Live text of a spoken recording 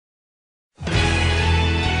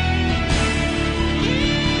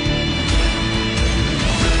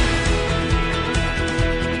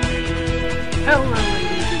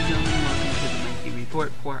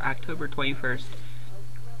October 21st,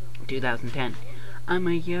 2010. I'm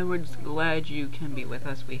Mikey. We're just glad you can be with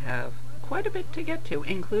us. We have quite a bit to get to,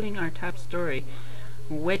 including our top story,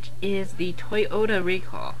 which is the Toyota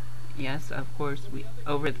recall. Yes, of course,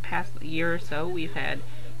 over the past year or so, we've had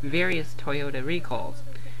various Toyota recalls.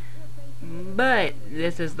 But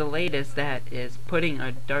this is the latest that is putting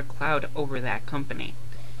a dark cloud over that company.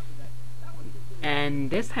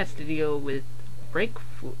 And this has to deal with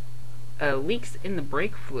leaks in the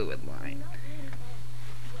brake fluid line.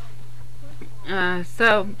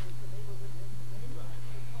 So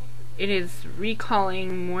it is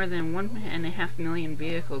recalling more than 1.5 million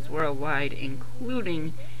vehicles worldwide,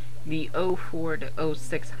 including the 04 to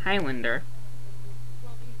 06 Highlander.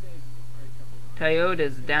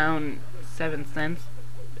 Toyota's down 7 cents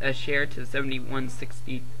a share to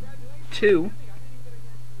 71.62.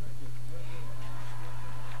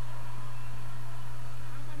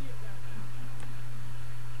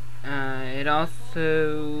 It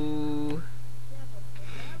also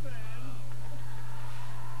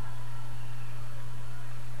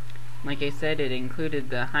like I said, it included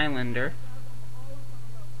the Highlander.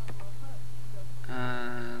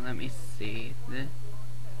 Let me see.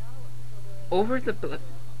 Over the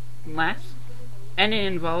last, and it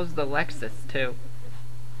involves the Lexus too.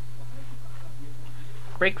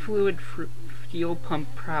 Brake fluid fuel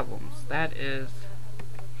pump problems. That is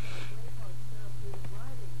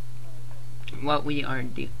what we are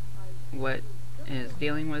dealing with.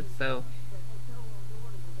 So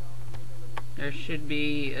there should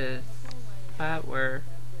be a spot where it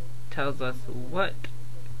tells us what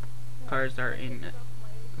cars are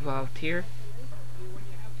involved here.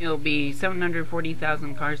 It'll be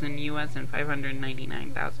 740,000 cars in the US and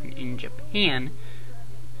 599,000 in Japan.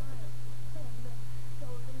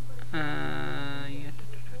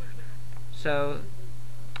 So,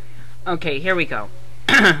 okay, here we go.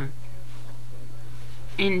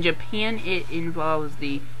 In Japan, it involves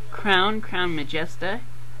the Crown Majesta,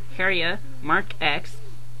 Harrier, Mark X,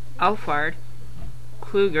 Alphard,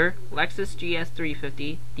 Kluger, Lexus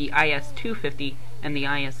GS350, the IS250, and the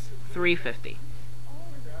IS350.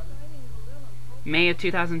 May of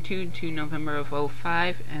 2002 to November of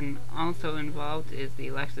 2005, and also involved is the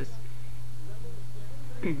Lexus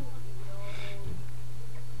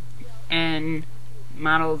and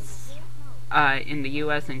models in the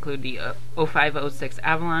US include the 05-06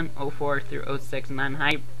 Avalon, 04 through 06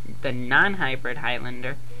 the non-hybrid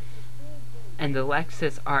Highlander, and the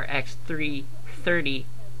Lexus RX 330,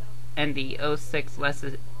 and the 06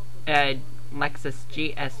 Lexus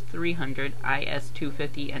GS300,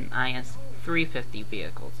 IS250, and IS350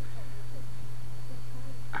 vehicles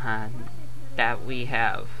that we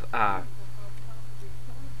have.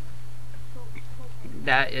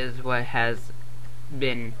 That is what has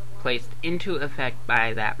been placed into effect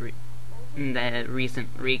by that the recent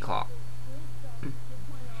recall.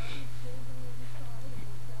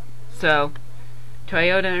 So,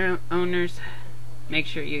 Toyota owners, make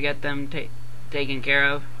sure you get them taken care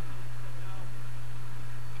of.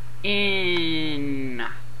 In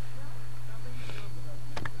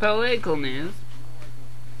political news,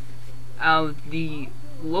 of the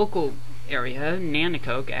local area,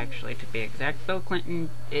 Nanticoke actually to be exact, Bill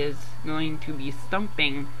Clinton is going to be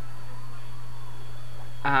stumping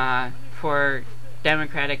for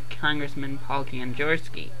Democratic Congressman Paul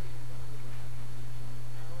Kanjorski.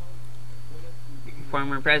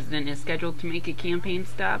 Former president is scheduled to make a campaign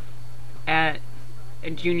stop at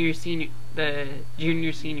the junior senior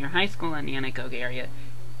high school in the Nanticoke area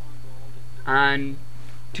on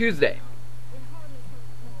Tuesday.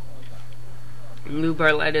 Lou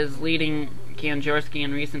Bartlett is leading Kanjorski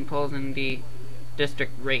in recent polls in the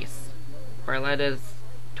district race. Bartlett has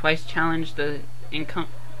twice challenged the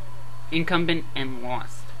incumbent and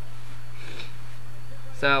lost.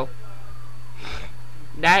 So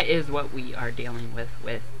that is what we are dealing with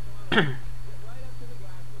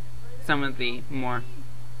some of the more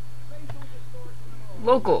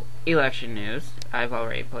local election news. I've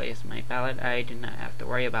already placed my ballot. I do not have to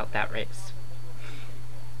worry about that race.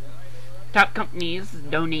 Top companies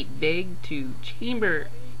donate big to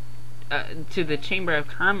the Chamber of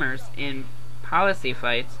Commerce in policy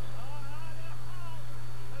fights.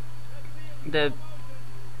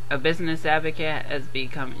 A business advocate has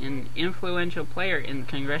become an influential player in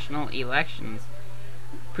congressional elections.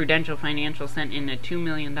 Prudential Financial sent in a $2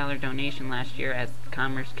 million donation last year as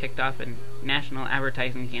Commerce kicked off a national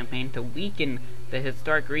advertising campaign to weaken the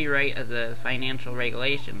historic rewrite of the financial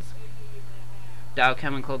regulations. Dow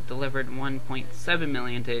Chemical delivered $1.7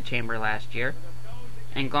 million to the chamber last year,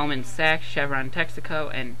 and Goldman Sachs, Chevron,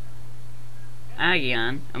 Texaco, and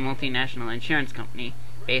Aegon, a multinational insurance company,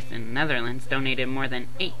 based in the Netherlands, donated more than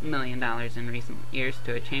 $8 million in recent years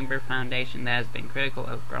to a chamber foundation that has been critical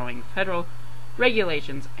of growing federal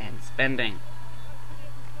regulations and spending.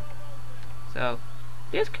 So,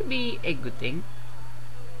 this could be a good thing,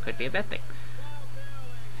 could be a bad thing.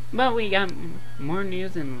 But we got more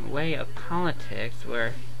news in the way of politics,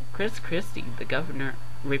 where Chris Christie, the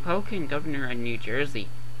Republican governor of New Jersey,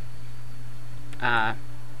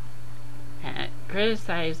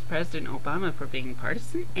 criticized President Obama for being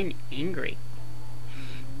partisan and angry.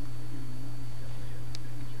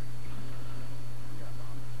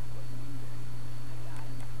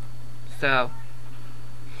 So,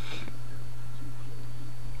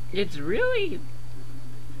 it's really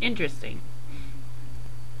interesting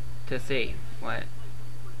to see what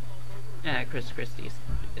Chris Christie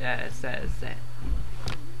says.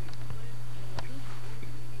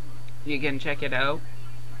 You can check it out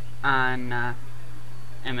on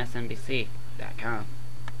MSNBC.com.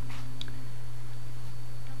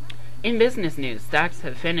 In business news, stocks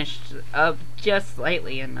have finished up just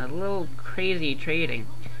slightly in a little crazy trading.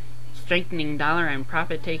 Strengthening dollar and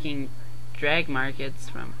profit-taking dragged the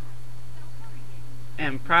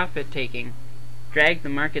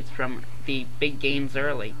markets from the big gains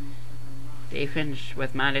early. They finished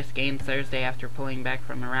with modest gains Thursday after pulling back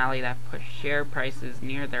from a rally that pushed share prices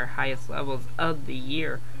near their highest levels of the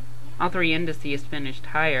year. All three indices finished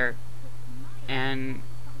higher, and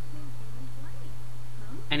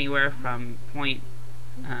anywhere from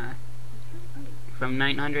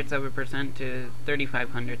 0.09% to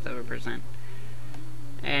 0.35%.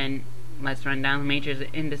 And let's run down the major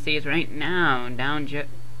indices right now.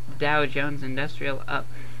 Dow Jones Industrial up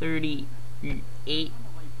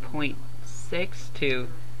 38.6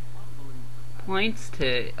 points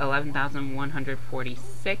to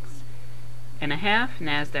 11,146.5.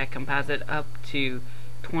 Nasdaq Composite up to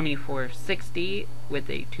 2460 with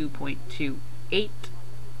a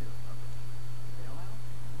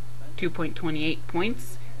 2.28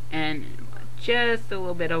 points, and just a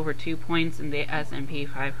little bit over 2 points in the S&P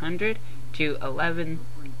 500 to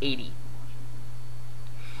 1180.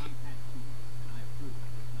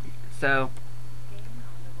 So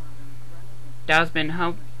Dow's been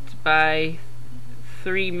helped by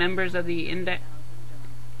three members of the index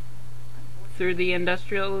through the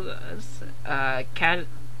industrials,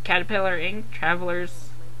 Caterpillar Inc., Travelers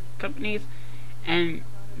Companies, and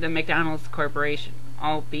the McDonald's Corporation,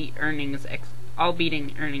 all beating earnings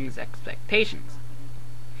expectations.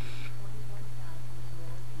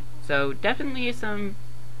 So definitely some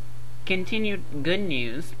continued good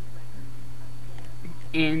news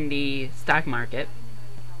in the stock market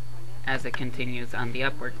as it continues on the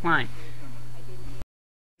upward climb.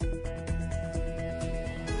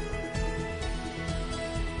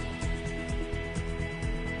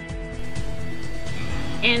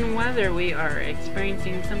 In weather, we are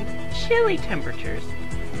experiencing some chilly temperatures.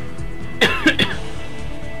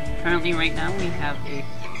 Currently, right now, we have a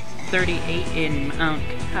 38 in Mount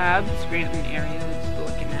Cobb, Scranton area. It's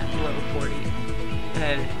looking at low 40s,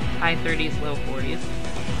 high 30s, low 40s.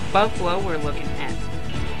 Buffalo, we're looking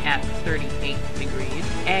at 38 degrees,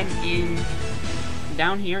 and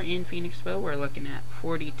down here in Phoenixville, we're looking at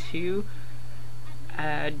 42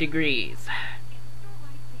 degrees.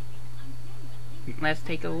 Let's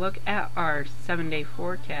take a look at our 7-day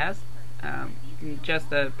forecast.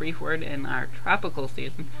 Just a brief word in our tropical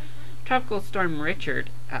season. Tropical Storm Richard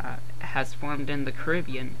has formed in the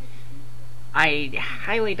Caribbean. I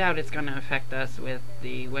highly doubt it's going to affect us with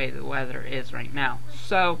the way the weather is right now,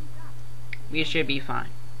 so we should be fine.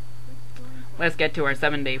 Let's get to our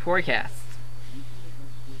 7-day forecasts,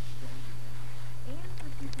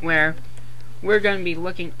 where we're going to be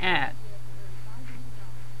looking at,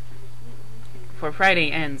 for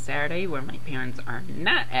Friday and Saturday, where my parents are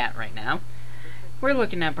not at right now, we're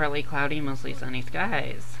looking at partly cloudy, mostly sunny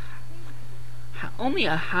skies. Only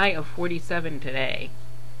a high of 47 today.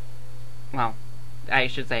 Well, I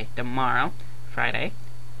should say tomorrow, Friday.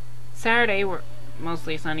 Saturday, we're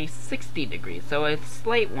mostly sunny, 60 degrees, so a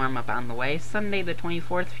slight warm-up on the way. Sunday the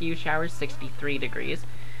 24th, few showers, 63 degrees.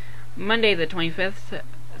 Monday the 25th,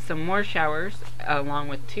 some more showers, along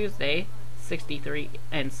with Tuesday, 63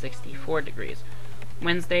 and 64 degrees.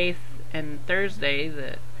 Wednesday and Thursday,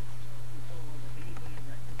 the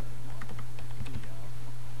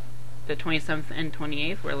 27th and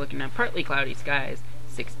 28th, we're looking at partly cloudy skies,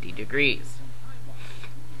 60 degrees.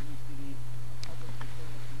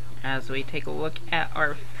 As we take a look at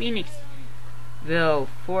our Phoenixville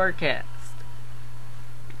forecast,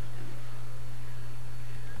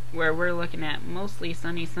 where we're looking at mostly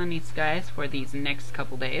sunny skies for these next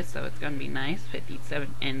couple days, so it's going to be nice,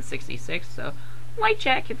 57 and 66, so light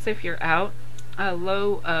jackets if you're out. A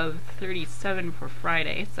low of 37 for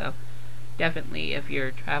Friday, so definitely if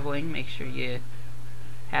you're traveling, make sure you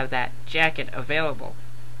have that jacket available.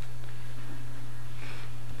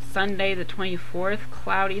 Sunday the 24th,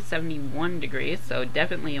 cloudy, 71 degrees, so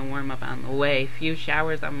definitely a warm-up on the way. Few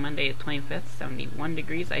showers on Monday the 25th, 71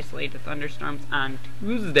 degrees. Isolated thunderstorms on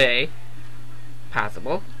Tuesday,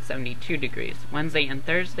 possible, 72 degrees. Wednesday and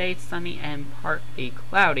Thursday, sunny and partly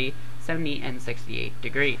cloudy, 70 and 68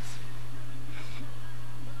 degrees.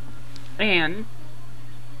 And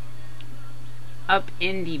up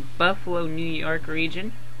in the Buffalo, New York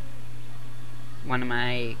region, one of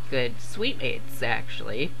my good sweet mates,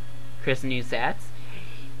 actually, Chris Newsats,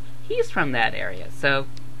 he's from that area, so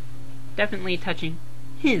definitely touching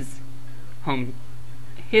his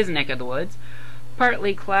neck of the woods.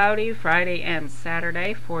 Partly cloudy Friday and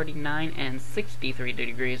Saturday, 49 and 63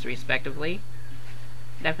 degrees respectively.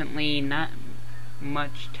 Definitely not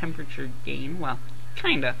much temperature gain, well,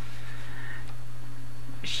 kinda.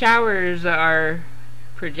 Showers are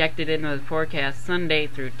projected into the forecast Sunday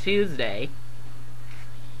through Tuesday.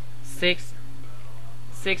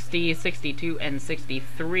 60, 62, and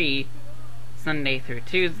 63 Sunday through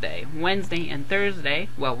Tuesday. Wednesday and Thursday,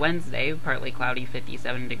 well, Wednesday, partly cloudy,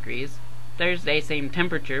 57 degrees. Thursday, same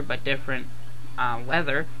temperature, but different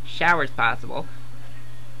weather. Showers possible.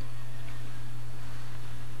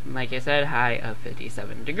 Like I said, high of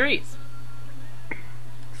 57 degrees.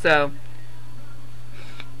 So,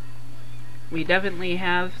 we definitely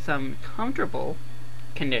have some comfortable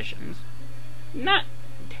conditions. Not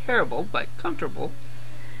terrible, but comfortable.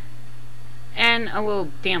 And a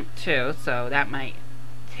little damp too, so that might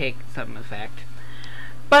take some effect.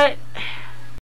 But